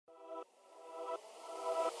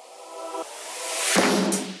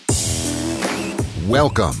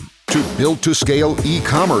Welcome to Built to Scale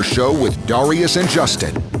e-commerce show with Darius and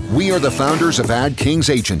Justin. We are the founders of AdKings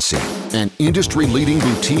Agency, an industry-leading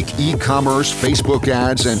boutique e-commerce, Facebook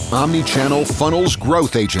ads, and omni-channel funnels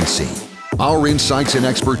growth agency. Our insights and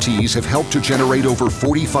expertise have helped to generate over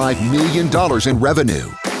 $45 million in revenue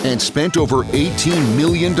and spent over $18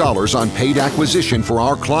 million on paid acquisition for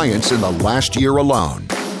our clients in the last year alone.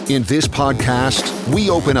 In this podcast, we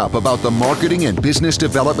open up about the marketing and business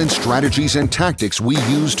development strategies and tactics we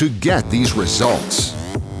use to get these results.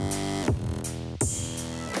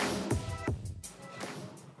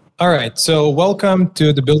 All right, so welcome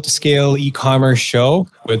to the Built to Scale e-commerce show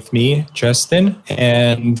with me, Justin.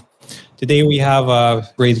 And today we have a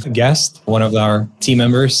great guest, one of our team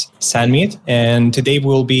members, Sanmeet. And today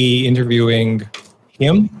we'll be interviewing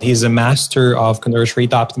him. He's a master of conversion rate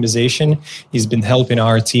optimization. He's been helping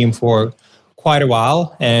our team for quite a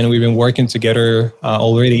while, and we've been working together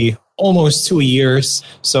already almost 2 years.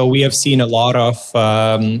 So we have seen a lot of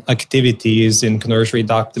activities in conversion rate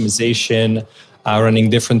optimization, running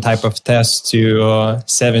different type of tests to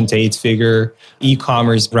 7 to 8 figure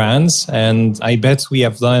e-commerce brands. And I bet we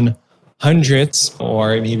have done hundreds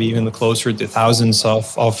or maybe even closer to thousands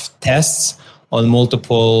of tests on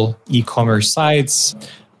multiple e-commerce sites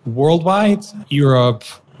worldwide, Europe,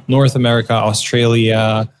 North America,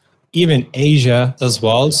 Australia, even Asia as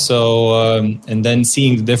well. So, and then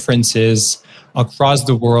seeing the differences across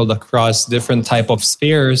the world, across different type of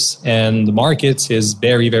spheres and markets is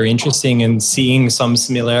very, very interesting. And seeing some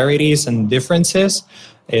similarities and differences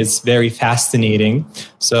is very fascinating.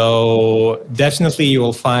 So definitely you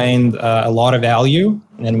will find a lot of value,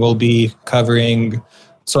 and we'll be covering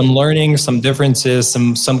some learning, some differences,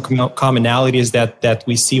 some commonalities that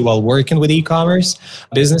we see while working with e-commerce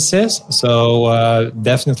businesses. So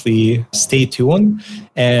definitely stay tuned.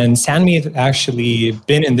 And Sanmeet actually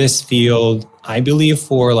been in this field, I believe,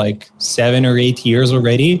 for like 7 or 8 years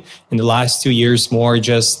already. In the last 2 years, more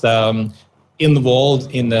just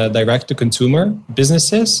involved in the direct-to-consumer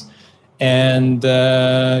businesses. And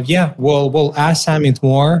we'll ask Sanmeet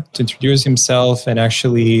more to introduce himself, and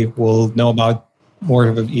actually we'll know about more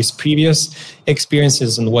of his previous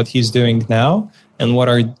experiences and what he's doing now and what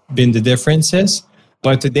are been the differences.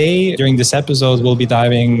 But today, during this episode, we'll be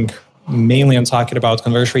diving mainly on talking about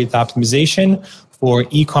conversion rate optimization for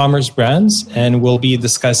e-commerce brands, and we'll be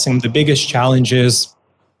discussing the biggest challenges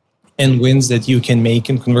and wins that you can make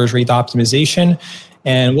in conversion rate optimization.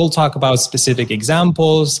 And we'll talk about specific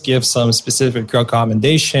examples, give some specific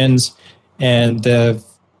recommendations, and the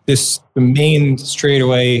main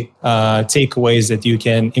straightaway takeaways that you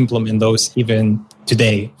can implement those even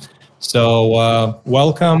today. So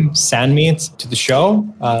welcome, Sanmeet, to the show.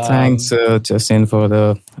 Thanks, Justin, for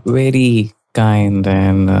the very kind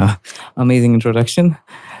and amazing introduction.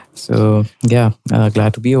 So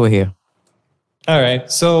glad to be over here. All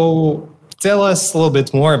right. So tell us a little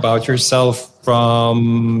bit more about yourself.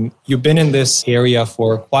 You've been in this area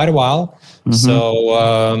for quite a while. Mm-hmm.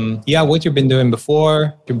 So, what you've been doing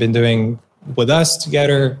before, you've been doing with us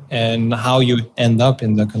together, and how you end up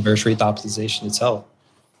in the conversion rate optimization itself.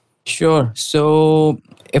 Sure. So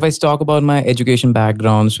if I talk about my education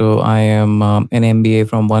background, so I am an MBA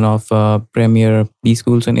from one of premier B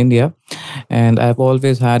schools in India. And I've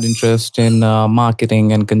always had interest in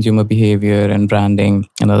marketing and consumer behavior and branding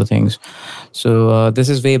and other things. So this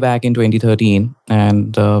is way back in 2013.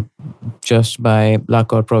 And just by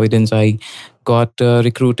luck or providence, I got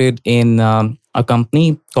recruited in a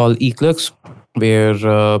company called eClerx, where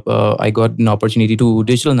I got an opportunity to do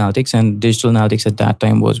digital analytics. And digital analytics at that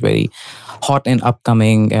time was very hot and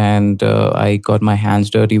upcoming. And I got my hands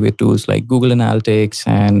dirty with tools like Google Analytics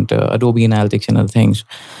and Adobe Analytics and other things.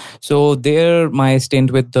 So there my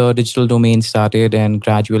stint with the digital domain started, and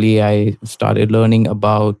gradually I started learning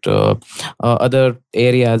about other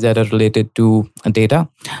areas that are related to data.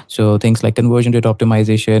 So things like conversion rate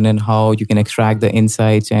optimization and how you can extract the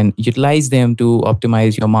insights and utilize them to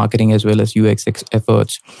optimize your marketing as well as UX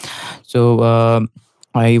efforts. So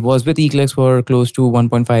I was with eClerx for close to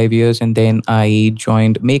 1.5 years, and then I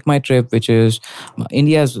joined Make My Trip, which is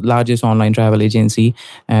India's largest online travel agency.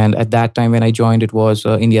 And at that time when I joined, it was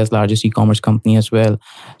India's largest e-commerce company as well.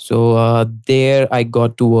 So there I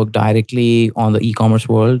got to work directly on the e-commerce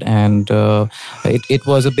world, and it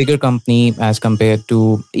was a bigger company as compared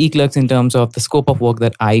to eClerx in terms of the scope of work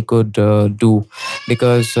that I could do.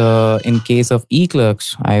 Because in case of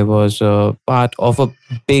eClerx, I was part of a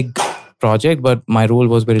big project, but my role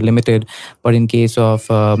was very limited. But in case of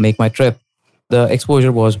Make My Trip, the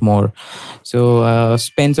exposure was more. So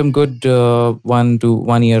spent some good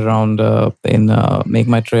 1 year around in Make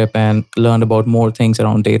My Trip and learned about more things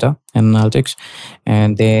around data. and analytics.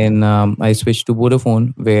 And then I switched to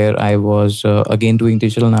Vodafone, where I was again doing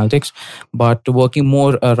digital analytics, but working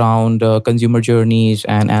more around consumer journeys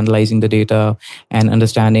and analyzing the data and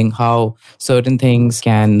understanding how certain things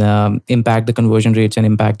can impact the conversion rates and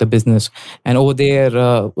impact the business. And over there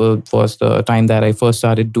was the time that I first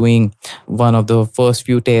started doing one of the first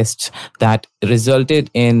few tests that resulted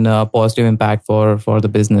in positive impact for the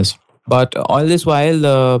business. But all this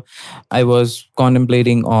while, I was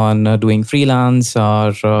contemplating on doing freelance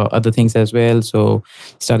or other things as well. So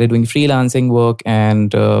started doing freelancing work,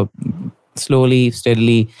 and slowly,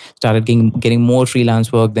 steadily started getting more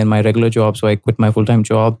freelance work than my regular job. So I quit my full-time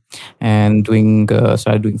job and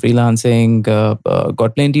started doing freelancing.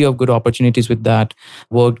 Got plenty of good opportunities with that.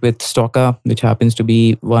 Worked with Stocka, which happens to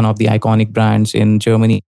be one of the iconic brands in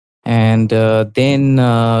Germany. And then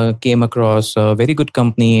came across a very good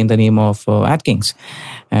company in the name of AdKings,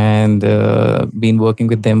 and been working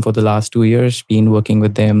with them for the last 2 years. Been working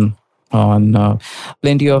with them on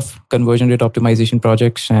plenty of conversion rate optimization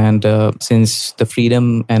projects. And since the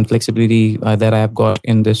freedom and flexibility that I have got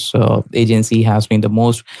in this agency has been the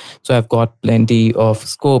most, so I've got plenty of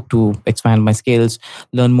scope to expand my skills,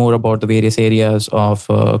 learn more about the various areas of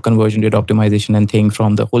conversion rate optimization, and think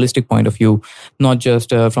from the holistic point of view, not just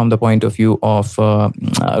from the point of view of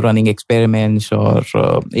running experiments or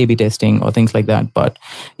A/B testing or things like that, but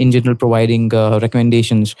in general providing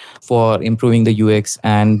recommendations for improving the UX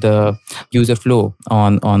and user flow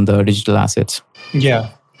on the digital assets. Yeah.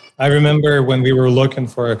 I remember when we were looking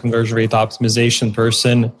for a conversion rate optimization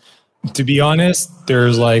person, to be honest,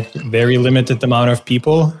 there's like very limited amount of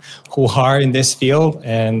people who are in this field.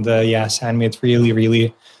 And Sanmit really,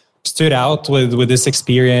 really stood out with this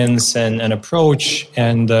experience and approach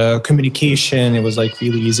and communication. It was like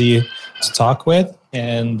really easy to talk with.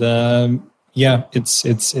 And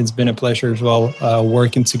it's been a pleasure as well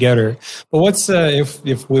working together. But what's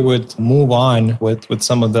if we would move on with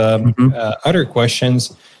some of the other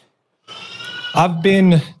questions? I've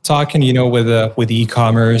been talking, with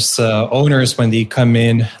e-commerce owners when they come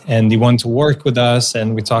in and they want to work with us,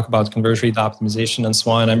 and we talk about conversion rate optimization and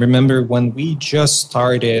so on. I remember when we just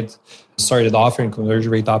started offering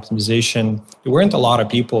conversion rate optimization, there weren't a lot of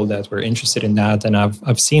people that were interested in that, and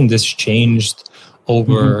I've seen this changed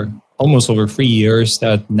over almost over 3 years,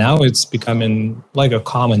 that now it's becoming like a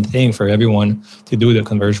common thing for everyone to do the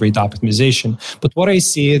conversion rate optimization. But what I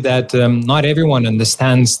see is that not everyone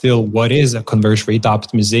understands still what is a conversion rate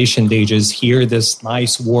optimization. They just hear this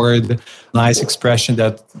nice word, nice expression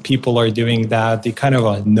that people are doing that. They kind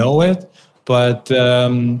of know it. But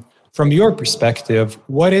from your perspective,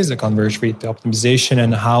 what is a conversion rate optimization,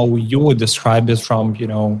 and how you would describe it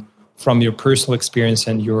from your personal experience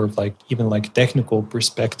and your technical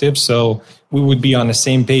perspective, so we would be on the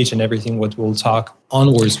same page and everything what we'll talk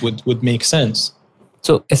onwards would make sense?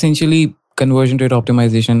 So essentially, conversion rate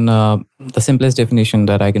optimization, the simplest definition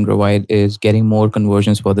that I can provide is getting more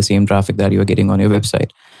conversions for the same traffic that you're getting on your website.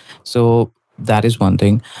 So that is one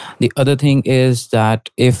thing. The other thing is that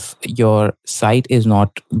if your site is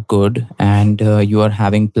not good and you are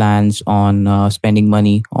having plans on spending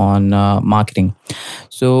money on marketing,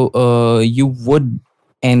 so you would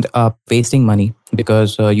end up wasting money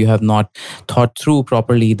because you have not thought through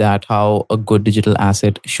properly that how a good digital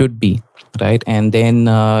asset should be, right? And then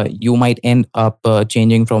you might end up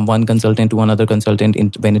changing from one consultant to another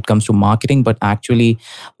consultant when it comes to marketing, but actually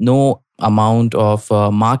no amount of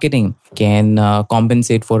marketing can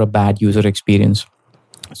compensate for a bad user experience.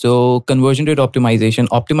 So conversion rate optimization,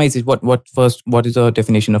 optimizes what is the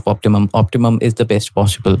definition of optimum? Optimum is the best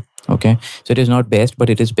possible. Okay. So it is not best,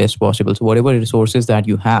 but it is best possible. So whatever resources that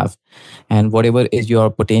you have and whatever is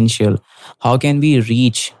your potential, how can we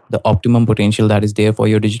reach the optimum potential that is there for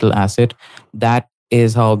your digital asset? That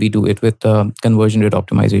is how we do it with conversion rate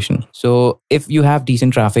optimization. So if you have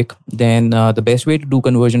decent traffic, then the best way to do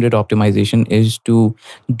conversion rate optimization is to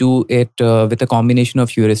do it with a combination of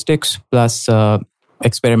heuristics plus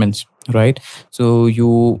experiments, right? So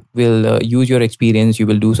you will use your experience, you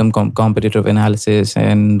will do some competitive analysis,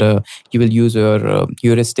 and you will use your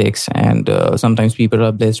heuristics. And sometimes people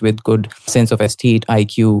are blessed with good sense of aesthete,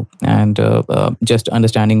 IQ, and just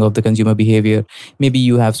understanding of the consumer behavior. Maybe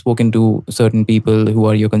you have spoken to certain people who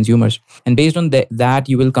are your consumers, and based on that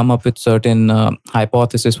you will come up with certain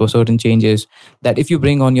hypothesis for certain changes that, if you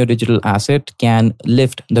bring on your digital asset, can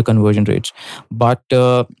lift the conversion rates. But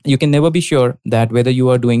you can never be sure that whether you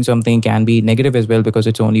are doing something can be negative as well, because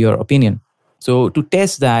it's only your opinion. So to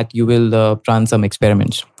test that, you will run some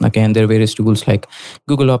experiments. Okay, and there are various tools like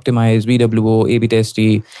Google Optimize, VWO, A/B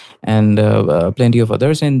Testy, and plenty of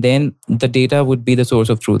others. And then the data would be the source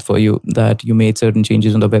of truth for you, that you made certain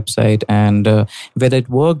changes on the website and whether it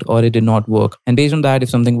worked or it did not work. And based on that, if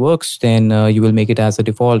something works, then you will make it as a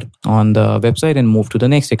default on the website and move to the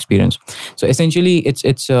next experience. So essentially,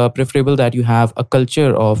 it's preferable that you have a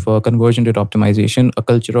culture of conversion rate optimization, a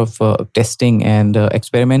culture of testing and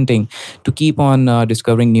experimenting to keep on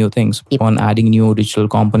discovering new things, keep on adding new digital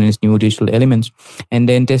components, new digital elements, and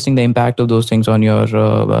then testing the impact of those things on your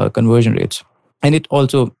conversion rates. And it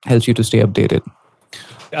also helps you to stay updated.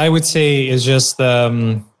 I would say it's just,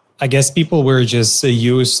 I guess people were just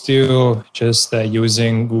used to just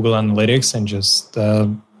using Google Analytics and just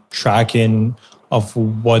tracking of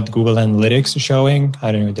what Google Analytics is showing.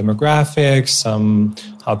 I don't know, demographics,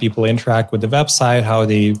 how people interact with the website, how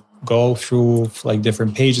they go through like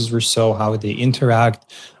different pages or so, how they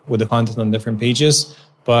interact with the content on different pages.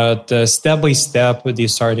 But step by step, they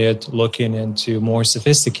started looking into more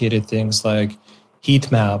sophisticated things like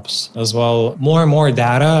heat maps as well, more and more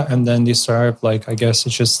data. And then they start like, I guess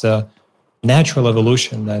it's just a natural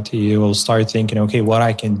evolution that you will start thinking, okay, what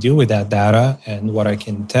I can do with that data and what I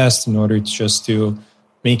can test in order to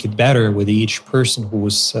make it better with each person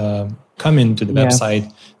who's coming to the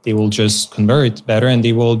website. They will just convert better, and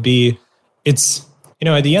they will be, it's,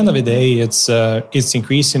 at the end of the day, it's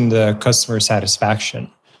increasing the customer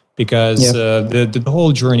satisfaction, because the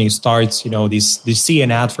whole journey starts, they see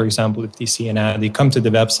an ad, for example. If they see an ad, they come to the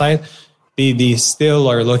website, they still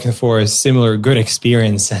are looking for a similar good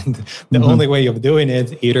experience. And the only way of doing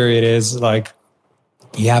it, either it is like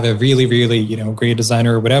you have a really, really, great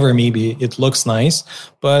designer or whatever, maybe it looks nice,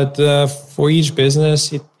 but for each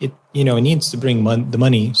business, it needs to bring the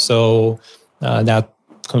money. So that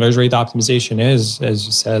conversion rate optimization is, as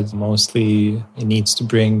you said, mostly it needs to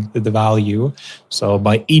bring the value. So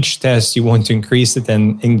by each test, you want to increase it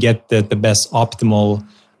and get the best optimal,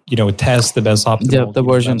 test the best optimal. The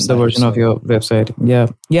version of your website.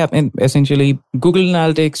 Yeah. And essentially Google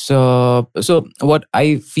Analytics. So what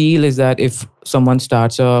I feel is that if someone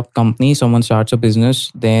starts a company, someone starts a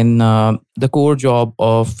business, then the core job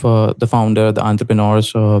of the founder, the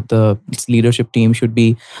entrepreneurs, the leadership team should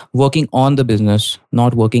be working on the business,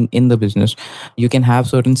 not working in the business. You can have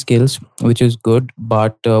certain skills, which is good,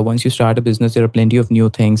 but once you start a business, there are plenty of new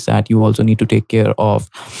things that you also need to take care of.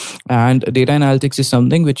 And data analytics is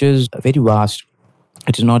something which is very vast.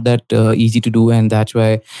 It is not that easy to do, and that's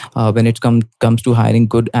why when it comes to hiring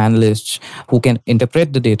good analysts who can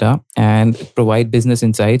interpret the data and provide business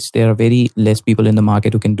insights, there are very less people in the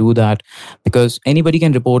market who can do that, because anybody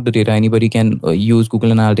can report the data, anybody can use Google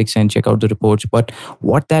Analytics and check out the reports, but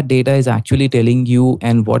what that data is actually telling you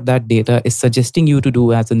and what that data is suggesting you to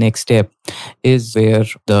do as the next step is where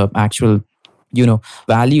the actual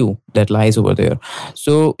value that lies over there.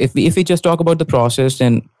 So if we just talk about the process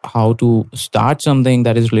and how to start something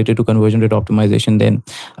that is related to conversion rate optimization, then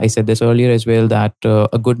I said this earlier as well, that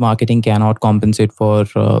a good marketing cannot compensate for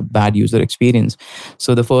bad user experience.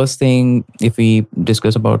 So the first thing, if we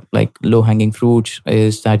discuss about like low hanging fruits,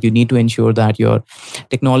 is that you need to ensure that your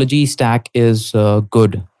technology stack is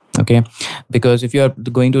good. Okay, because if you are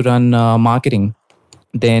going to run marketing,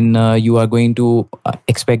 then you are going to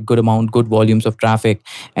expect good volumes of traffic.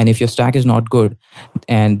 And if your stack is not good,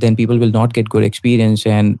 and then people will not get good experience,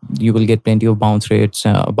 and you will get plenty of bounces,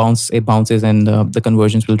 and the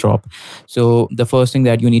conversions will drop. So the first thing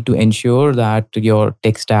that you need to ensure that your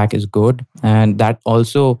tech stack is good, and that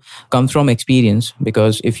also comes from experience,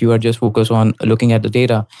 because if you are just focused on looking at the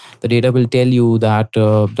data will tell you that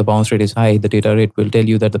the bounce rate is high, the data rate will tell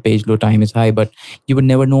you that the page load time is high, but you would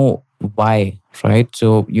never know why, right?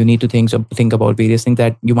 So you need to think about various things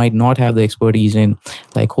that you might not have the expertise in,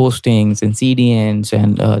 like hostings and CDNs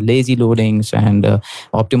and lazy loadings and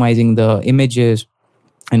optimizing the images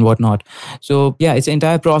and whatnot. So yeah, it's an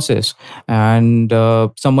entire process, and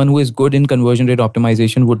someone who is good in conversion rate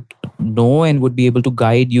optimization would know and would be able to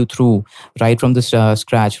guide you through right from the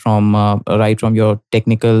scratch, from right from your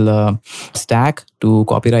technical stack to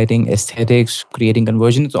copywriting, aesthetics, creating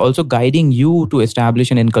conversion. It's also guiding you to establish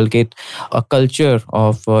and inculcate a culture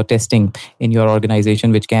of testing in your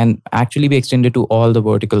organization, which can actually be extended to all the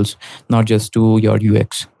verticals, not just to your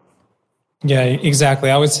UX. Yeah, exactly.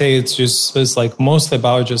 I would say it's like mostly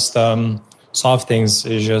about just soft things.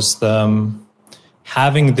 Is just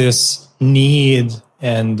having this need,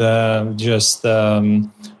 and just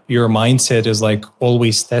your mindset is like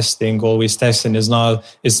always testing. Is not.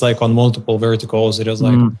 It's like on multiple verticals. It is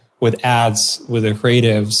like with ads, with the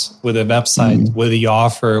creatives, with the website, with the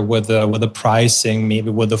offer, with the pricing, maybe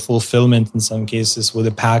with the fulfillment in some cases, with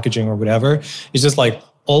the packaging or whatever. It's just like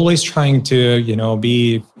always trying to,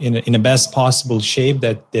 be in a best possible shape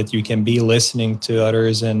that you can be listening to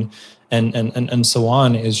others and and so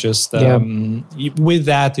on is just with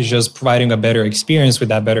that is just providing a better experience. With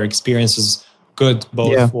that better experience is good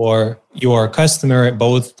both for your customer,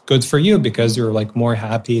 both good for you because you're like more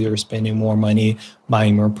happy, you're spending more money,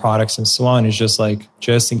 buying more products and so on. It's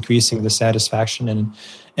just increasing the satisfaction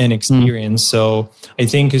and experience. So I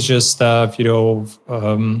think it's just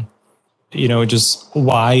just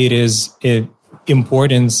why it is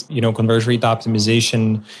important, conversion rate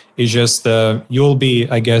optimization is just you'll be,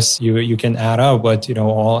 I guess you can add up, but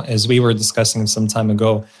all as we were discussing some time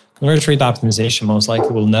ago, conversion rate optimization most likely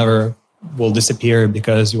will disappear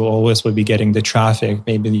because you always will be getting the traffic.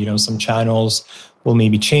 Maybe some channels will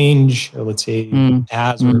maybe change, let's say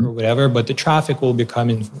ads or whatever, but the traffic will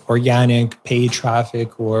become organic, paid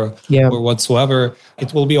traffic or whatsoever.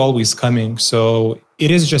 It will be always coming. So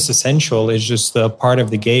it is just essential. It's just a part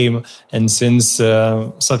of the game. And since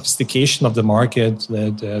sophistication of the market,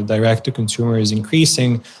 the direct to consumer is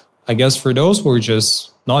increasing, I guess for those who are just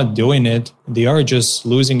not doing it, they are just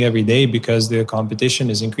losing every day because the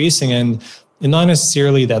competition is increasing and not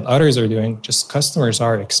necessarily that others are doing, just customers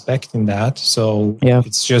are expecting that. So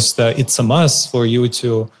it's just, it's a must for you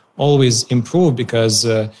to always improve because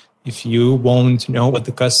if you won't know what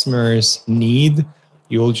the customers need,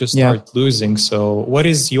 you'll just start losing. So what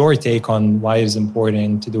is your take on why it's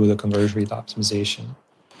important to do the conversion rate optimization?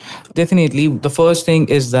 Definitely. The first thing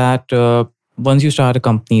is that once you start a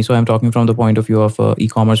company, so I'm talking from the point of view of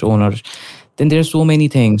e-commerce owners, then there's so many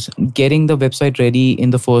things. Getting the website ready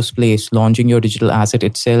in the first place, launching your digital asset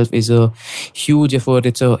itself is a huge effort.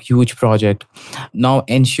 It's a huge project. Now,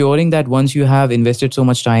 ensuring that once you have invested so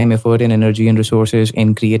much time, effort, and energy and resources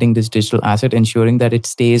in creating this digital asset, ensuring that it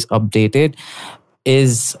stays updated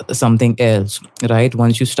is something else, right?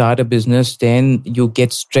 Once you start a business, then you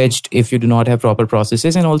get stretched if you do not have proper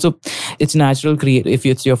processes. And also, it's natural if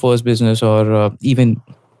it's your first business or even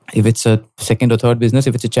if it's a second or third business,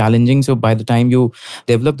 if it's a challenging. So by the time you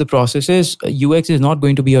develop the processes, UX is not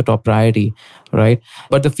going to be your top priority, right?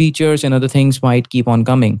 But the features and other things might keep on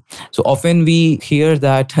coming. So often we hear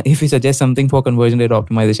that if we suggest something for conversion rate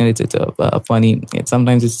optimization, it's funny.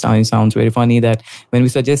 Sometimes it sounds very funny that when we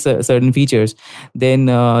suggest certain features, then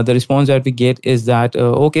the response that we get is that,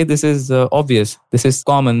 okay, this is obvious. This is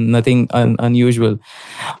common, nothing unusual.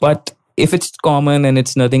 But if it's common and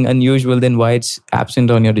it's nothing unusual, then why it's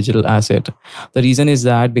absent on your digital asset? The reason is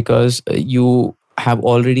that because you have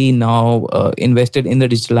already now invested in the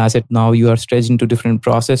digital asset. Now you are stretched into different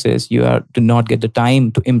processes. You do not get the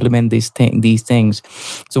time to implement these things.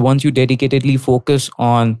 So once you dedicatedly focus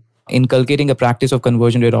on inculcating a practice of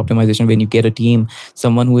conversion rate optimization, when you get a team,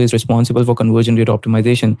 someone who is responsible for conversion rate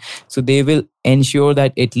optimization, so they will ensure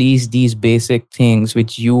that at least these basic things,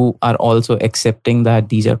 which you are also accepting that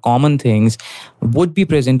these are common things, would be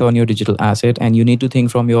present on your digital asset. And you need to think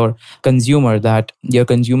from your consumer that your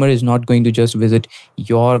consumer is not going to just visit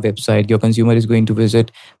your website. Your consumer is going to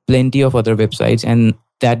visit plenty of other websites, and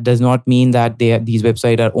that does not mean that these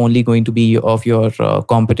websites are only going to be of your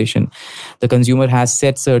competition. The consumer has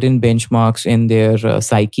set certain benchmarks in their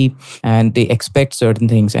psyche, and they expect certain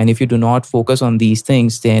things. And if you do not focus on these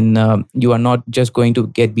things, then you are not just going to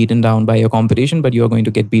get beaten down by your competition, but you are going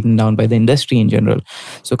to get beaten down by the industry in general.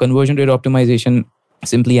 So conversion rate optimization,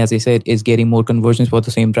 simply, as I said, is getting more conversions for the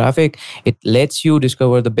same traffic. It lets you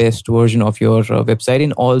discover the best version of your website,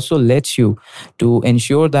 and also lets you to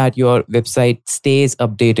ensure that your website stays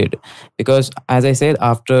updated. Because as I said,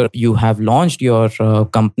 after you have launched your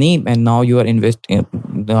company and now you are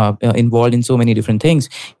involved in so many different things,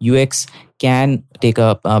 UX can take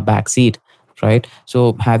a back seat. Right.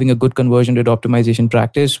 So having a good conversion rate optimization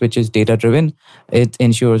practice, which is data driven, it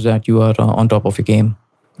ensures that you are on top of your game.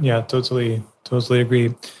 Yeah, totally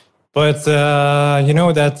agree. But,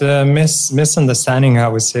 that misunderstanding, I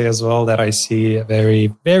would say as well, that I see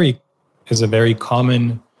is a very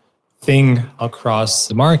common thing across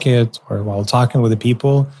the market or while talking with the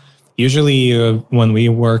people. Usually when we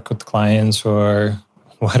work with clients or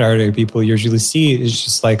what other people usually see is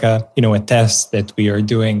just like a test that we are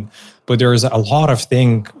doing. But there's a lot of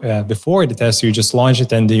things before the test. You just launch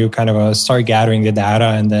it and you kind of start gathering the data,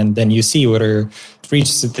 and then you see whether it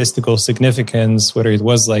reached statistical significance, whether it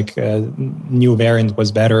was like a new variant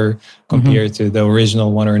was better compared to the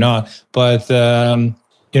original one or not. But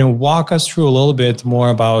walk us through a little bit more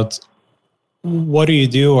about what do you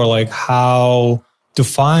do, or like how to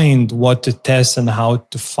find what to test and how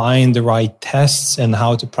to find the right tests and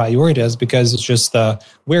how to prioritize, because it's just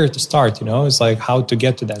where to start, it's like how to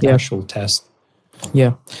get to that actual test.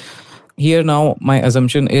 Yeah. here now, my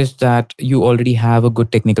assumption is that you already have a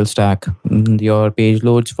good technical stack. Your page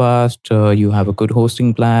loads fast, you have a good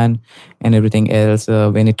hosting plan, and everything else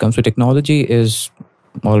when it comes to technology is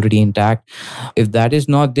already intact. If that is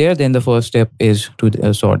not there, then the first step is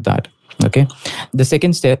to sort that. Okay. The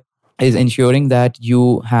second step is ensuring that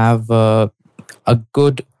you have a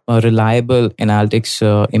good reliable analytics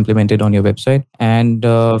implemented on your website, and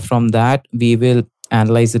from that we will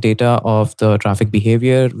analyze the data of the traffic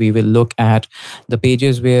behavior. We will look at the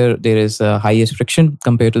pages where there is highest friction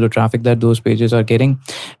compared to the traffic that those pages are getting,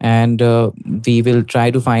 and we will try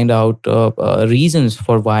to find out reasons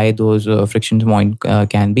for why those friction point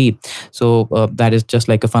can be. So that is just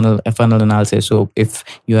like a funnel analysis. So if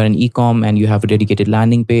you are an e-com and you have a dedicated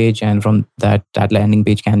landing page, and from that landing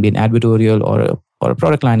page can be an advertorial or a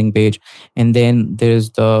product landing page, and then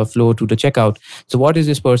there's the flow to the checkout. So what is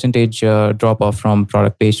this percentage drop off from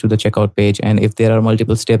product page to the checkout page? And if there are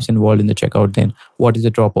multiple steps involved in the checkout, then what is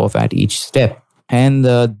the drop off at each step? And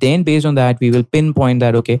then based on that, we will pinpoint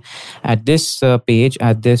that, okay, at this page,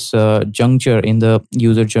 at this juncture in the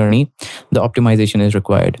user journey, the optimization is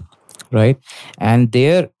required, right? And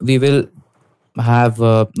there we will have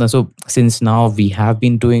so since now we have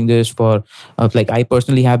been doing this for like I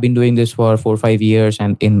personally have been doing this for 4 or 5 years,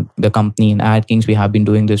 and in the company in AdKings we have been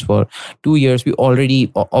doing this for 2 years. We already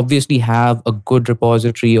obviously have a good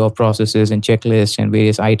repository of processes and checklists and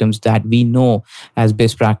various items that we know as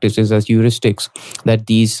best practices, as heuristics, that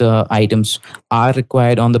these items are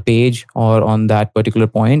required on the page or on that particular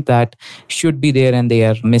point that should be there and they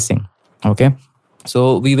are missing. Okay.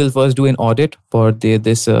 So we will first do an audit for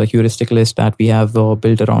this heuristic list that we have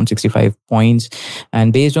built around 65 points.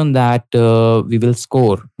 And based on that, we will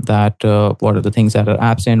score that what are the things that are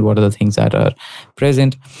absent, what are the things that are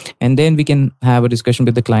present. And then we can have a discussion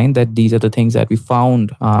with the client that these are the things that we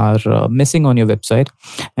found are missing on your website,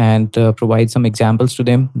 and provide some examples to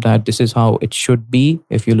them that this is how it should be.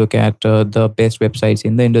 If you look at the best websites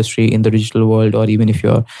in the industry, in the digital world, or even if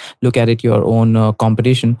you look at it your own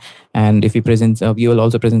competition. And if we present, we will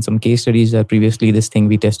also present some case studies that previously this thing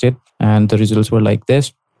we tested and the results were like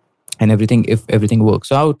this. And if everything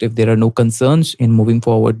works out, if there are no concerns in moving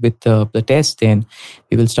forward with the test, then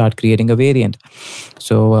we will start creating a variant.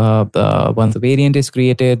 So once the variant is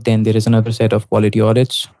created, then there is another set of quality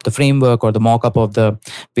audits. The framework or the mock-up of the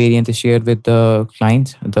variant is shared with the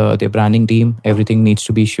client, their branding team. Everything needs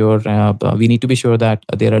to be sure. We need to be sure that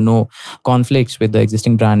there are no conflicts with the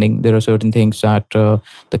existing branding. There are certain things that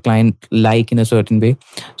the client like in a certain way.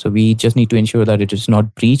 So we just need to ensure that it is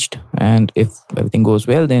not breached. And if everything goes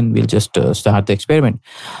well, then we'll just start the experiment.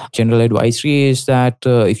 General advisory is that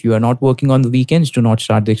if you are not working on the weekends, do not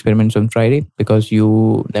start the experiments on Friday, because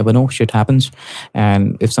you never know, shit happens.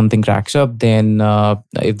 And if something cracks up, then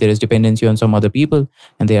if there is dependency on some other people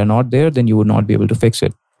and they are not there, then you would not be able to fix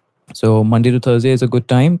it. So Monday to Thursday is a good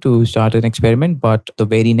time to start an experiment, but the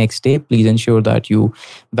very next day, please ensure that you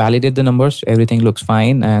validate the numbers, everything looks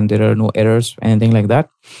fine and there are no errors, anything like that.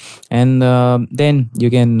 And then you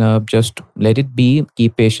can just let it be,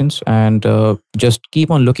 keep patience, and just keep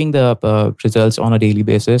on looking the results on a daily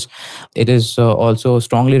basis. It is also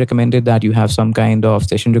strongly recommended that you have some kind of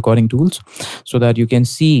session recording tools so that you can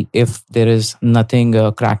see if there is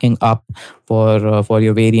nothing cracking up for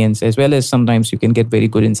your variants, as well as sometimes you can get very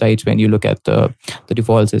good insights when you look at the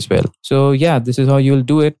defaults as well. So yeah, this is how you'll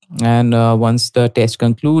do it. And once the test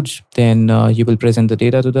concludes, then you will present the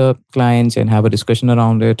data to the clients and have a discussion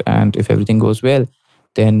around it. And if everything goes well,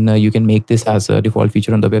 then you can make this as a default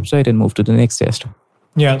feature on the website and move to the next test.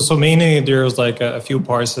 Yeah, so mainly there's like a few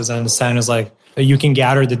parts, as I understand, is like you can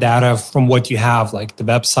gather the data from what you have, like the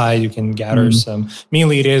website, you can gather some,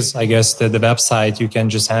 mainly it is, I guess, the website, you can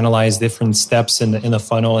just analyze different steps in the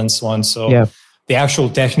funnel and so on. So yeah, the actual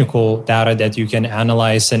technical data that you can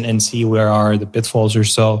analyze and see where are the pitfalls or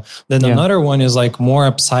so. Then another one is like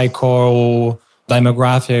more psycho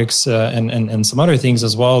demographics and some other things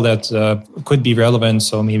as well that could be relevant.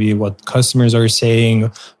 So maybe what customers are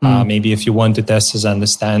saying, maybe if you want to test is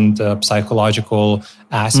understand psychological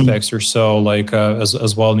aspects or so, like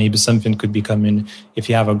as well, maybe something could be coming if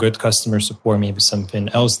you have a good customer support, maybe something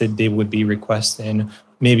else that they would be requesting,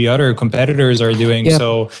 maybe other competitors are doing. Yeah.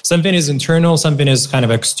 So something is internal, something is kind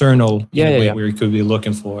of external where you could be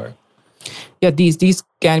looking for. Yeah, these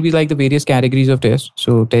can be like the various categories of tests.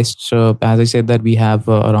 So tests, as I said, that we have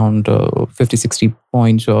around 50, 60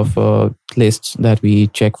 points of lists that we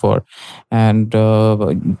check for. And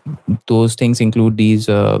those things include these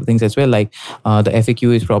things as well, like the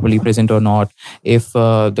FAQ is properly present or not. If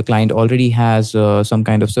the client already has some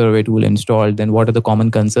kind of survey tool installed, then what are the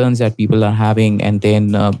common concerns that people are having, and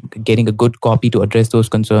then getting a good copy to address those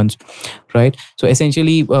concerns, right? So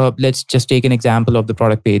essentially, let's just take an example of the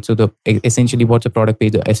product page. So essentially what's a product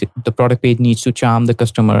page? The product page needs to charm the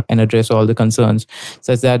customer and address all the concerns,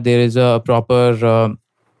 such that there is a proper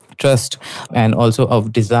trust and also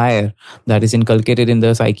of desire that is inculcated in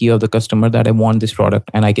the psyche of the customer, that I want this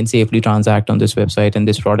product and I can safely transact on this website, and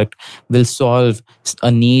this product will solve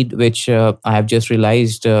a need which I have just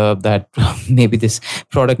realized that maybe this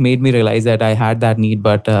product made me realize that I had that need,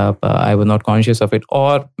 but I was not conscious of it,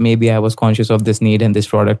 or maybe I was conscious of this need and this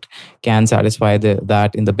product can satisfy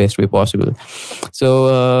that in the best way possible.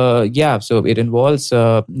 So so it involves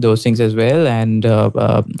those things as well. And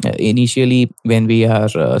initially when we are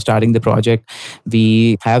starting the project,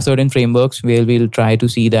 we have certain frameworks where we'll try to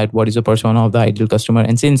see that what is the persona of the ideal customer.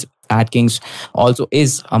 And since AdKings also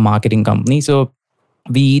is a marketing company, so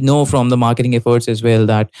we know from the marketing efforts as well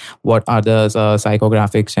that what are the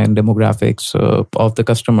psychographics and demographics of the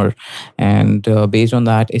customer, and based on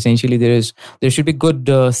that, essentially there should be good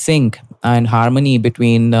sync and harmony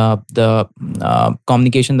between the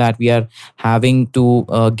communication that we are having to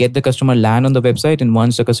get the customer land on the website, and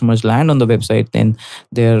once the customers land on the website, then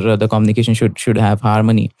the communication should have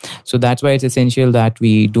harmony. So that's why it's essential that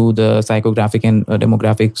we do the psychographic and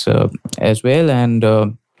demographics as well,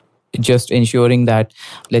 and just ensuring that,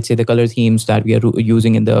 let's say, the color themes that we are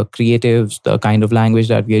using in the creatives, the kind of language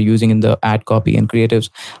that we are using in the ad copy and creatives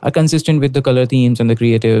are consistent with the color themes and the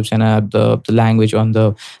creatives and the language on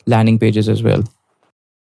the landing pages as well.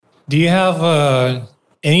 Do you have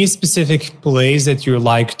any specific place that you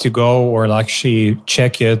like to go or actually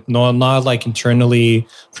check it? Not like internally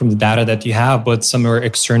from the data that you have, but somewhere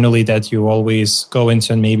externally that you always go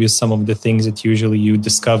into, and maybe some of the things that usually you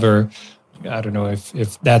discover. I don't know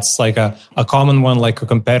if that's like a common one, like a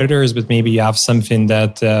competitors, but maybe you have something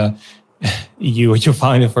that you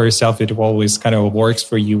find it for yourself. It always kind of works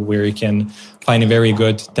for you, where you can find a very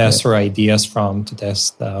good test or ideas from to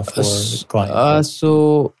test for the client.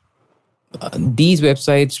 These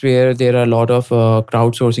websites where there are a lot of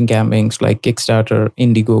crowdsourcing campaigns like Kickstarter,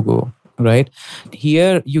 Indiegogo, right?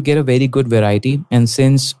 Here you get a very good variety, and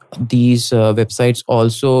since these websites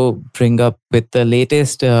also bring up with the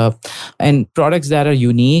latest and products that are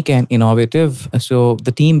unique and innovative, so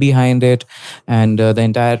the team behind it and the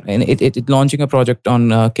entire and it launching a project on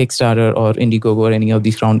Kickstarter or Indiegogo or any of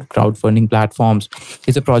these crowdfunding platforms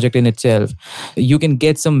is a project in itself. You can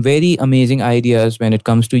get some very amazing ideas when it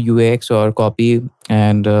comes to UX or copy,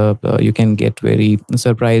 and you can get very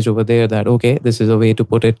surprised over there that, okay, this is a way to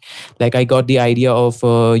put it. Like I got the idea of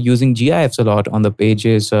using GIFs a lot on the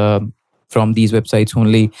pages from these websites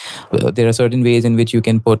only. There are certain ways in which you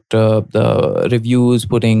can put the reviews,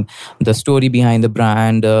 putting the story behind the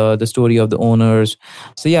brand, the story of the owners.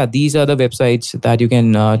 So yeah, these are the websites that you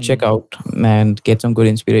can check out and get some good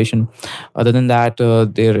inspiration. Other than that,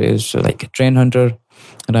 there is like Trend Hunter,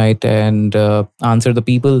 right? And Answer the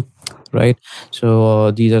People, right?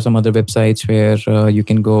 So these are some other websites where you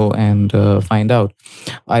can go and find out.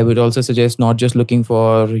 I would also suggest not just looking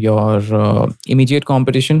for your immediate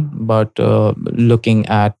competition, but looking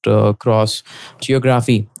at cross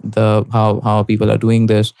geography, how people are doing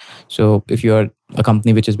this. So if you're a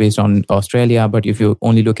company which is based on Australia, but if you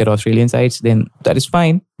only look at Australian sites, then that is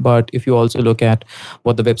fine. But if you also look at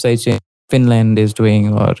what the websites in Finland is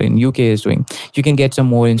doing or in UK is doing, you can get some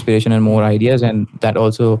more inspiration and more ideas, and that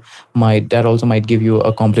also might give you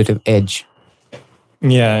a competitive edge.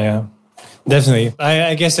 Yeah, definitely.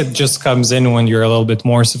 I guess it just comes in when you're a little bit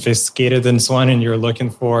more sophisticated and so on, and you're looking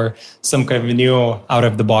for some kind of new out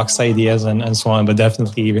of the box ideas and so on. But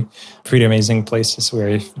definitely pretty amazing places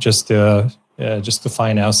where just to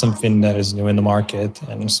find out something that is new in the market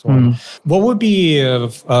and so on. What would be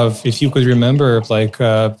if you could remember like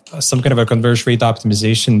some kind of a conversion rate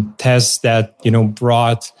optimization test that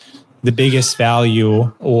brought the biggest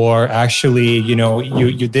value, or actually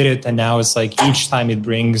you did it and now it's like each time it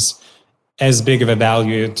brings as big of a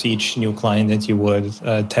value to each new client that you would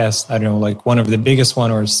test? I don't know, like one of the biggest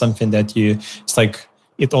one, or something that it's like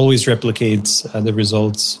it always replicates the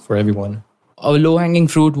results for everyone. A low-hanging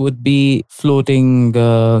fruit would be floating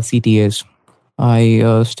CTAs.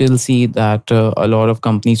 I still see that a lot of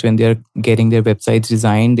companies, when they're getting their websites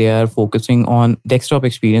designed, they are focusing on desktop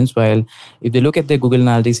experience. While if they look at their Google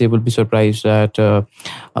Analytics, they will be surprised that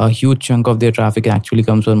a huge chunk of their traffic actually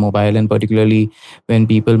comes on mobile, and particularly when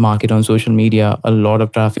people market on social media, a lot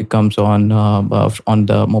of traffic comes on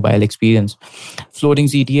the mobile experience. Floating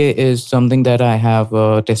CTA is something that I have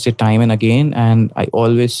tested time and again, and I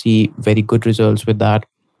always see very good results with that.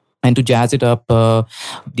 And to jazz it up,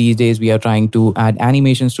 these days we are trying to add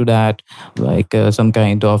animations to that, like some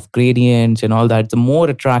kind of gradients and all that. The more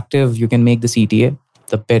attractive you can make the CTA,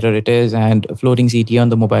 the better it is. And floating CTA on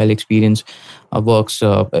the mobile experience works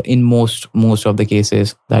in most of the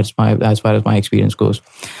cases. That's my, as far as my experience goes.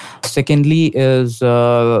 Secondly, is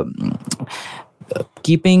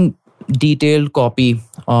keeping detailed copy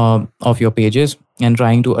of your pages and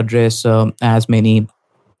trying to address as many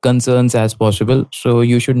concerns as possible. So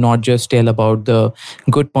you should not just tell about the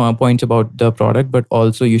good points about the product, but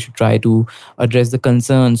also you should try to address the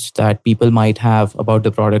concerns that people might have about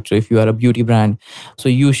the product. So if you are a beauty brand, so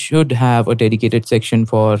you should have a dedicated section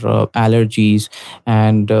for allergies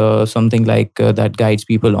and something like that guides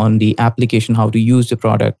people on the application, how to use the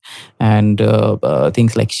product, and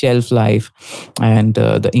things like shelf life and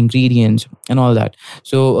the ingredients and all that.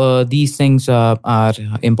 So these things are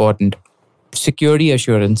important. Security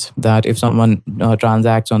assurance that if someone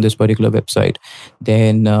transacts on this particular website,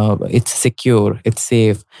 then it's secure, it's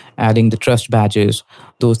safe. Adding the trust badges,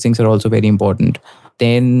 those things are also very important.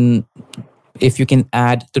 Then if you can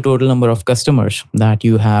add the total number of customers that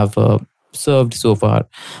you have served so far,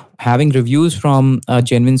 having reviews from a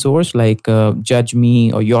genuine source like Judge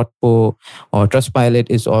Me or Yotpo or Trustpilot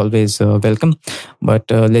is always welcome. But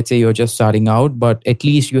let's say you're just starting out, but at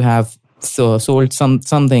least you have sold some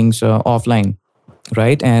things offline,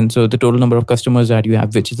 right? And so the total number of customers that you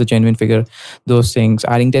have, which is the genuine figure, those things,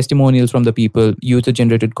 adding testimonials from the people, user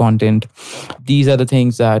generated content, these are the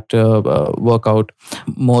things that work out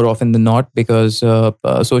more often than not, because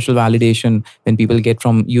social validation, when people get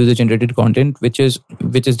from user generated content, which is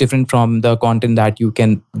different from the content that you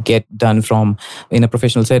can get done from in a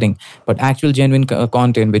professional setting, but actual genuine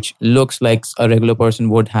content which looks like a regular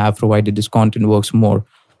person would have provided this content works more.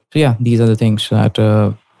 So yeah, these are the things that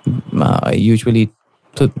usually,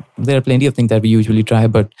 so there are plenty of things that we usually try,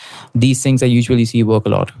 but these things I usually see work a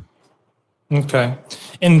lot. Okay.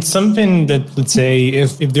 And something that, let's say,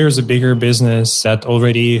 if there's a bigger business that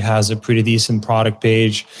already has a pretty decent product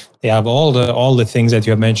page, they have all the things that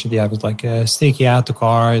you have mentioned. They have like a sticky add to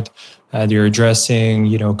cart, they're addressing,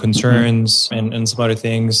 concerns and some other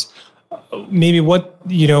things. Maybe what,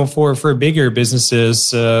 for bigger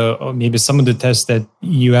businesses, maybe some of the tests that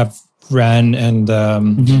you have ran and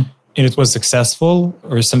it was successful,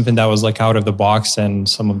 or something that was like out of the box and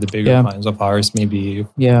some of the bigger clients of ours maybe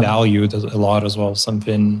valued a lot as well,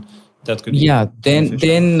 something that could be then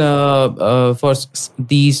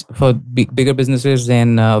for bigger businesses,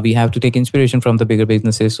 then we have to take inspiration from the bigger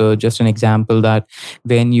businesses. So just an example, that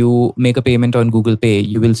when you make a payment on Google Pay,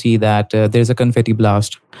 you will see that there's a confetti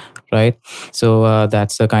blast, right? So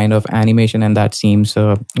that's a kind of animation, and that seems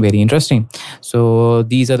very interesting. So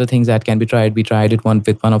these are the things that can be tried. We tried it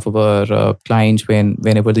with one of our clients.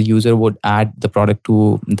 Whenever the user would add the product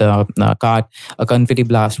to the cart, a confetti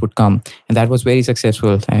blast would come, and that was very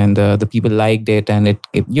successful. And the people liked it, and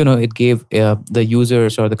it gave the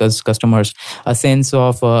users or the customers a sense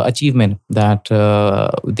of achievement, that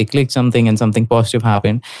they clicked something and something positive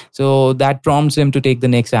happened. So that prompts them to take the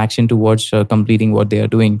next action towards completing what they are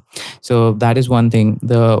doing. So that is one thing.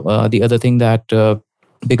 The other thing that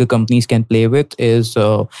bigger companies can play with is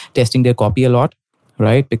testing their copy a lot,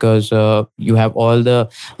 right? Because you have all the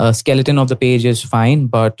skeleton of the page is fine,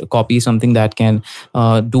 but copy is something that can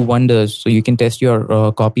do wonders. So you can test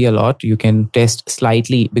your copy a lot. You can test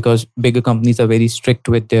slightly, because bigger companies are very strict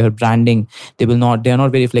with their branding. They are not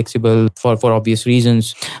very flexible for obvious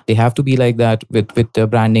reasons. They have to be like that with the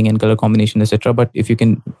branding and color combination, etc. But if you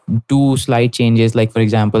can do slight changes, like for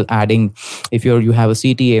example, adding, if you have a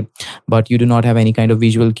CTA, but you do not have any kind of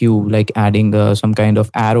visual cue, like adding some kind of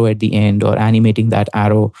arrow at the end or animating that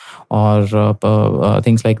arrow or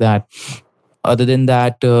things like that. Other than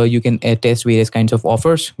that, you can test various kinds of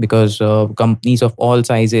offers, because companies of all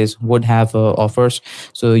sizes would have offers.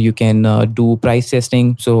 So you can do price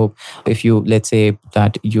testing. So if you, let's say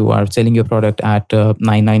that you are selling your product at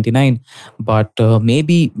 $9.99, but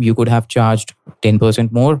maybe you could have charged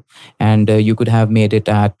 10% more, and you could have made it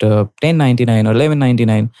at $10.99 or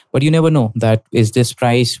 $11.99. But you never know that is this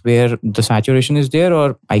price where the saturation is there,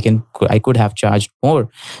 or I could have charged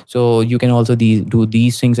more. So you can also do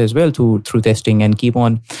these things as well through testing and keep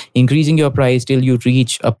on increasing your price till you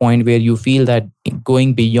reach a point where you feel that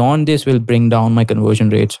going beyond this will bring down my conversion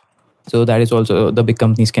rates. So that is also the big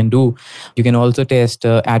companies can do. You can also test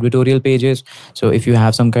advertorial pages. So if you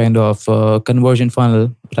have some kind of conversion funnel,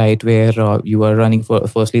 right, where you are running for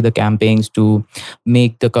firstly the campaigns to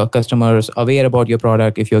make the customers aware about your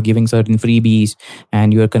product, if you're giving certain freebies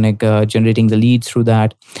and you are generating the leads through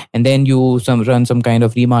that, and then you run some kind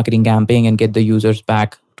of remarketing campaign and get the users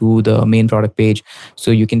back to the main product page. So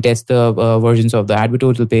you can test the versions of the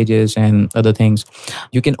advertorial pages and other things.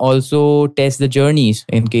 You can also test the journeys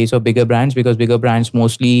in case of bigger brands, because bigger brands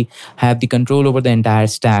mostly have the control over the entire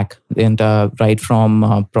stack, and right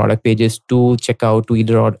from product pages to checkout to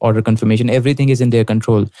either order confirmation, everything is in their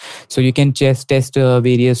control. So you can just test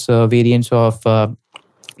various variants of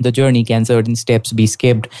the journey. Can certain steps be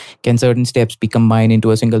skipped? Can certain steps be combined into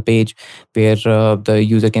a single page where the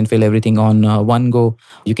user can fill everything on one go?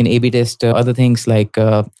 You can A/B test other things like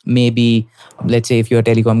maybe, let's say if you're a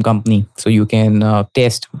telecom company, so you can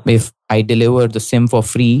test if I deliver the SIM for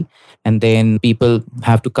free, and then people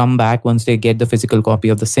have to come back once they get the physical copy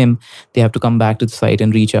of the SIM, they have to come back to the site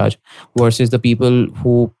and recharge, versus the people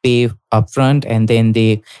who pay upfront and then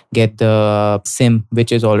they get the SIM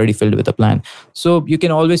which is already filled with a plan. So you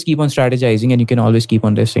can always keep on strategizing and you can always keep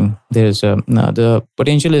on testing. The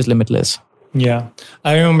potential is limitless. Yeah,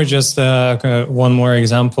 I remember just one more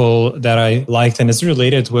example that I liked, and it's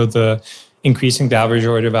related with increasing the average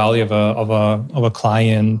order value of a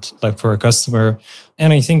client, like for a customer.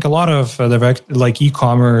 And I think a lot of direct, like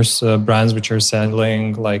e-commerce brands which are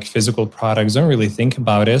selling like physical products don't really think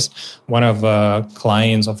about it. One of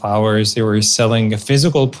clients of ours, they were selling a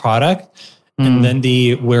physical product, and then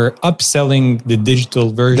they were upselling the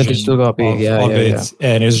digital version, the digital copy of it.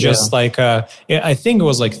 And it's just like, I think it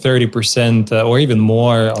was like 30% or even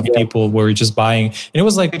more of people were just buying. And it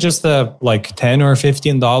was like just like $10 or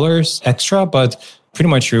 $15 extra, but pretty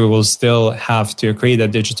much you will still have to create a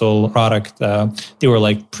digital product. They were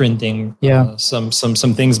like printing some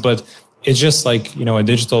things, but it's just like, a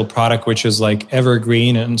digital product, which is like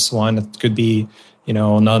evergreen and so on. It could be,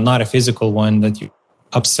 not a physical one that you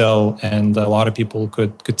upsell, and a lot of people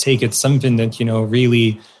could take it. Something that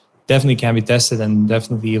really definitely can be tested, and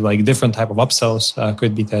definitely like different type of upsells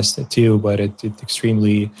could be tested too, but it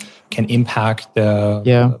extremely can impact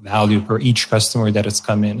the value per each customer that it's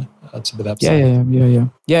come in to the website.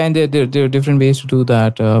 Yeah, and there are different ways to do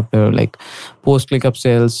that. Like post-click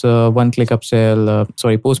upsells, one-click upsell,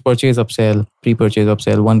 post-purchase upsell, pre-purchase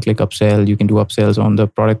upsell, one-click upsell. You can do upsells on the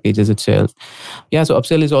product pages itself. Yeah, so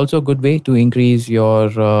upsell is also a good way to increase your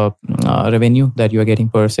revenue that you are getting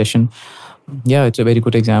per session. Yeah, it's a very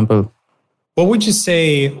good example. What would you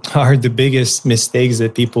say are the biggest mistakes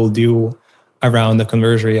that people do around the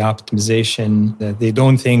conversion rate optimization that they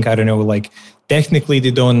don't think, like technically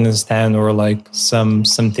they don't understand, or like some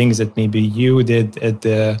things that maybe you did at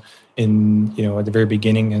the very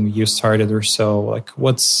beginning and you started or so? Like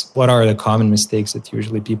what are the common mistakes that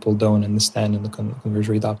usually people don't understand in the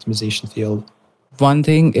conversion rate optimization field? One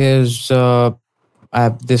thing is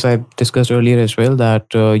I've discussed earlier as well, that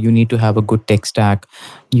you need to have a good tech stack.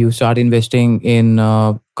 You start investing in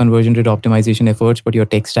conversion rate optimization efforts, but your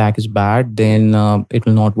tech stack is bad, then it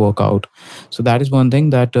will not work out. So that is one thing,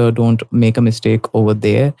 that don't make a mistake over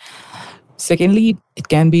there. Secondly, it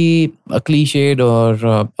can be a cliched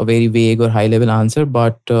or a very vague or high level answer,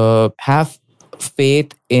 but have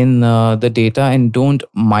faith in the data and don't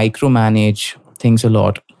micromanage things a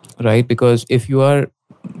lot, right? Because if you are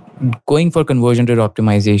going for conversion rate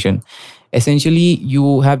optimization, essentially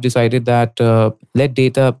you have decided that let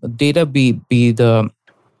data be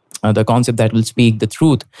the concept that will speak the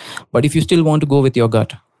truth. But if you still want to go with your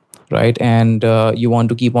gut, right, and you want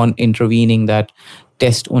to keep on intervening, that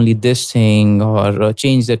test only this thing or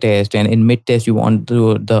change the test, and in mid-test you want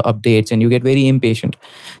to do the updates and you get very impatient,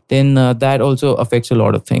 then that also affects a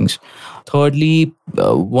lot of things. Thirdly,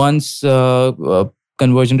 once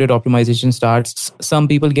conversion rate optimization starts, some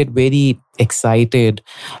people get very excited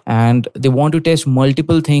and they want to test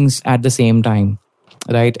multiple things at the same time,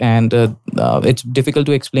 right? And it's difficult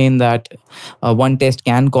to explain that one test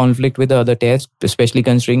can conflict with the other test, especially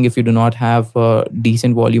considering if you do not have a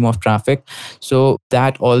decent volume of traffic. So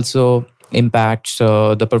that also impacts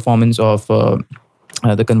the performance of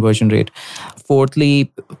the conversion rate.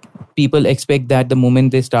 Fourthly, people expect that the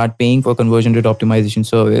moment they start paying for conversion rate optimization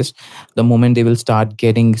service, the moment they will start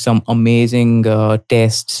getting some amazing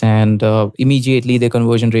tests, and immediately the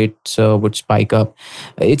conversion rates would spike up.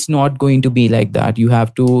 It's not going to be like that. You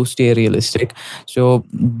have to stay realistic. So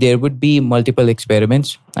there would be multiple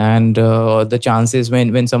experiments, and the chances,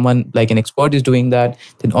 when someone like an expert is doing that,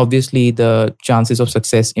 then obviously the chances of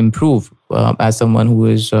success improve as someone who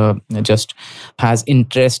is just has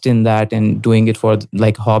interest in that and doing it for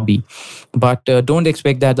like hobby. But don't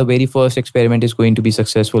expect that the very first experiment is going to be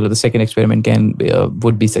successful, or the second experiment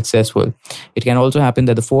would be successful. It can also happen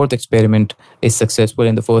that the fourth experiment is successful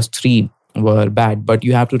and the first three were bad. But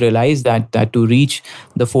you have to realize that to reach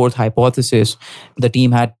the fourth hypothesis, the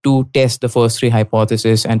team had to test the first three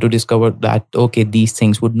hypotheses and to discover that, okay, these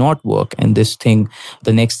things would not work, and this thing,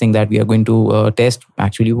 the next thing that we are going to test,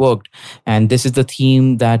 actually worked. And this is the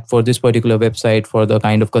theme that for this particular website, for the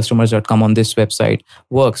kind of customers that come on this website,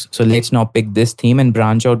 works. So let's now pick this theme and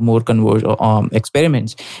branch out more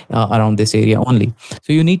experiments around this area only.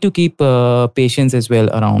 So you need to keep patience as well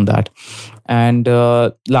around that. And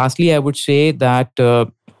lastly, I would say that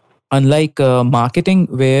unlike marketing,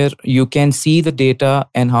 where you can see the data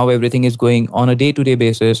and how everything is going on a day-to-day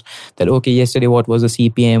basis, that, okay, yesterday, what was the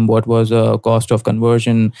CPM, what was the cost of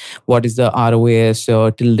conversion, what is the ROAS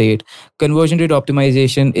till date. Conversion rate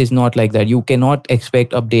optimization is not like that. You cannot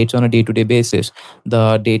expect updates on a day-to-day basis.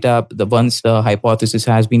 The data, once the hypothesis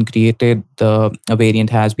has been created, the variant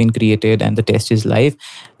has been created, and the test is live,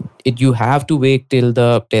 you have to wait till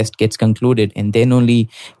the test gets concluded, and then only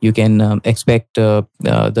you can expect the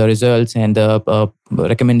results and the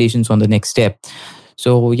recommendations on the next step.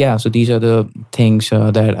 So these are the things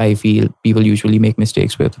that I feel people usually make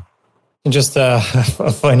mistakes with. Just a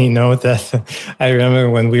funny note that I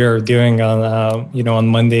remember when we were doing on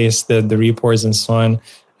Mondays the reports and so on.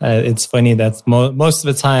 It's funny that most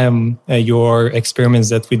of the time your experiments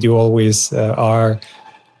that we do always are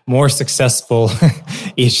more successful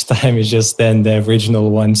each time is just than the original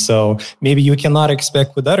one. So maybe you cannot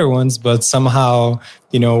expect with other ones, but somehow,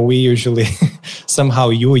 you usually,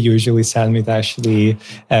 Sanmeet, actually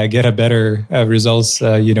get a better results,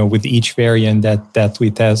 with each variant that we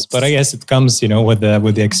test. But I guess it comes, with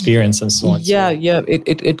the experience and so on.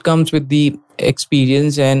 It comes with the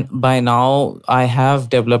experience, and by now I have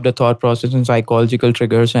developed a thought process and psychological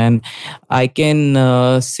triggers, and I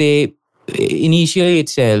can say initially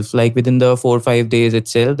itself, like within the 4 or 5 days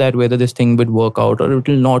itself, that whether this thing would work out or it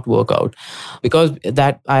will not work out, because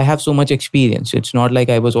that I have so much experience. It's not like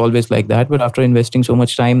I was always like that, but after investing so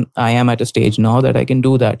much time, I am at a stage now that I can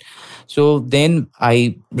do that. So then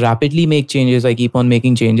I rapidly make changes. I keep on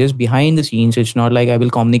making changes behind the scenes. It's not like I will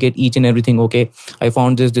communicate each and everything. Okay, I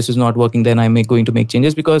found this is not working, then I'm going to make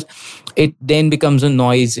changes, because it then becomes a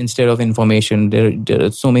noise instead of information. There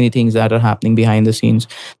are so many things that are happening behind the scenes.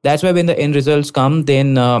 That's why when the end results come,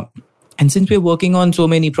 then and since we're working on so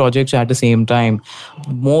many projects at the same time,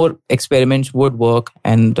 more experiments would work,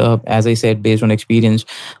 and as I said, based on experience,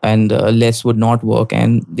 and less would not work.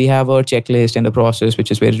 And we have a checklist and a process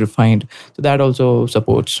which is very refined, so that also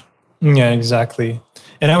supports. Yeah, exactly.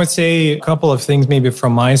 And I would say a couple of things maybe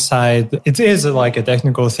from my side. It is like a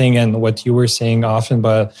technical thing, and what you were saying often,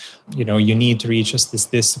 but you need to reach a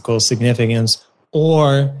statistical significance,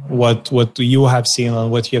 or what you have seen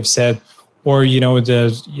and what you have said, or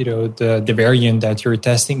the variant that you're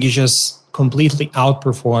testing, you just completely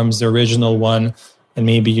outperforms the original one, and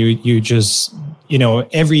maybe you just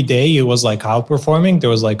every day it was like outperforming. There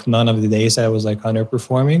was like none of the days that it was like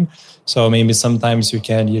underperforming. So maybe sometimes you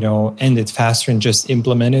can end it faster and just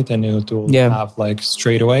implement it, and it will have like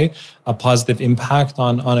straight away a positive impact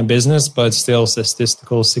on a business. But still,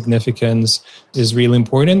 statistical significance is really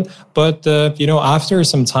important. But after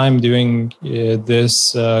some time doing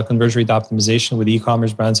this conversion rate optimization with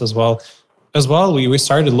e-commerce brands as well, we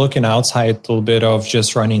started looking outside a little bit of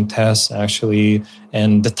just running tests actually,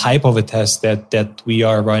 and the type of a test that we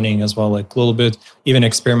are running as well, like a little bit even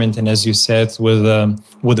experimenting, as you said, with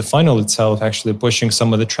the funnel itself, actually pushing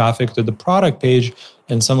some of the traffic to the product page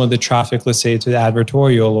and some of the traffic, let's say, to the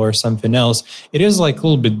advertorial or something else. It is like a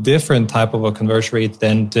little bit different type of a conversion rate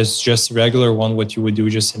than this just regular one, what you would do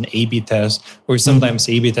just an A/B test, or sometimes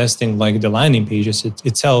A/B testing like the landing pages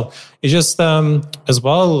itself. It's just as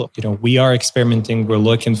well, we are experimenting. We're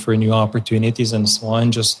looking for new opportunities and so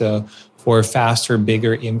on, just for a faster,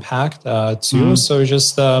 bigger impact too. So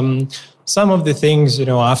just some of the things,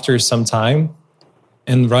 after some time,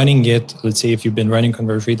 and running it, let's say if you've been running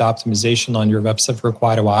conversion rate optimization on your website for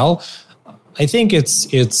quite a while, I think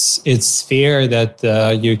it's fair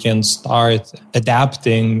that you can start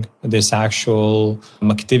adapting this actual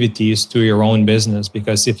activities to your own business,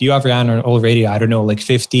 because if you have ran already, I don't know, like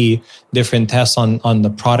 50 different tests on the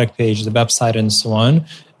product page, the website, and so on,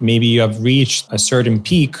 maybe you have reached a certain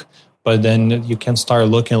peak, but then you can start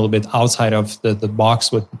looking a little bit outside of the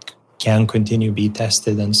box, what can continue be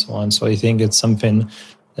tested and so on. So I think it's something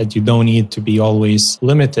that you don't need to be always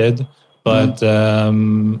limited. But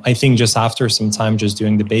I think just after some time, just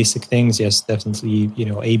doing the basic things, yes, definitely,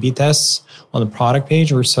 A/B tests on the product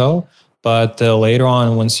page or so. But later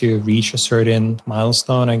on, once you reach a certain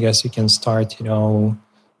milestone, I guess you can start, a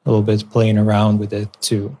little bit playing around with it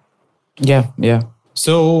too. Yeah.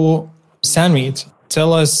 So, Sanmeet,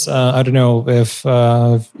 tell us, I don't know if,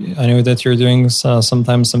 I know that you're doing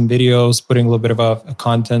sometimes some videos, putting a little bit of a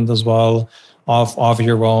content as well, of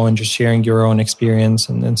your own, just sharing your own experience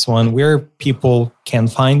and so on, where people can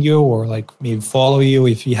find you or like maybe follow you.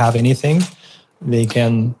 If you have anything, they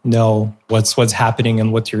can know what's happening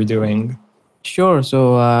and what you're doing. Sure.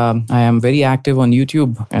 So I am very active on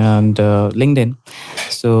YouTube and LinkedIn.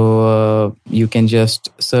 So you can just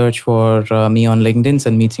search for me on LinkedIn,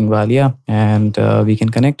 Sanmeet Singh Walia, and we can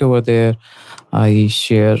connect over there. I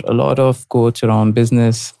share a lot of quotes around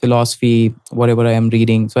business, philosophy, whatever I am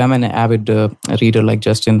reading. So I'm an avid reader like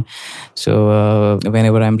Justin. So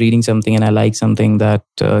whenever I'm reading something and I like something that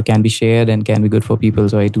can be shared and can be good for people,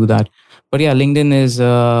 so I do that. But yeah, LinkedIn is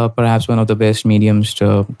perhaps one of the best mediums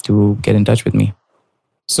to get in touch with me.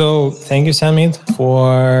 So thank you, Sanmeet,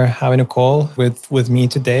 for having a call with me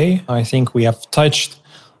today. I think we have touched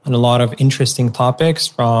on a lot of interesting topics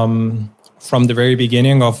from the very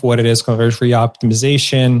beginning of what it is conversion rate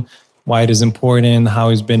optimization, why it is important, how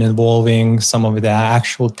it's been evolving, some of the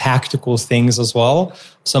actual tactical things as well,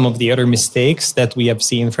 some of the other mistakes that we have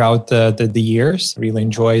seen throughout the years. Really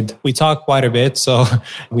enjoyed. We talk quite a bit, so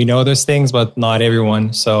we know those things, but not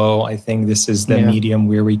everyone. So I think this is the medium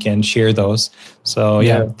where we can share those. So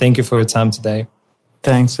thank you for your time today.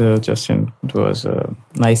 Thanks, Justin. It was a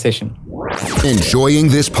nice session. Enjoying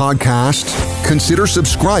this podcast? Consider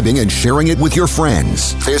subscribing and sharing it with your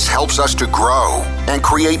friends. This helps us to grow and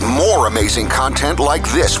create more amazing content like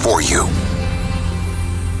this for you.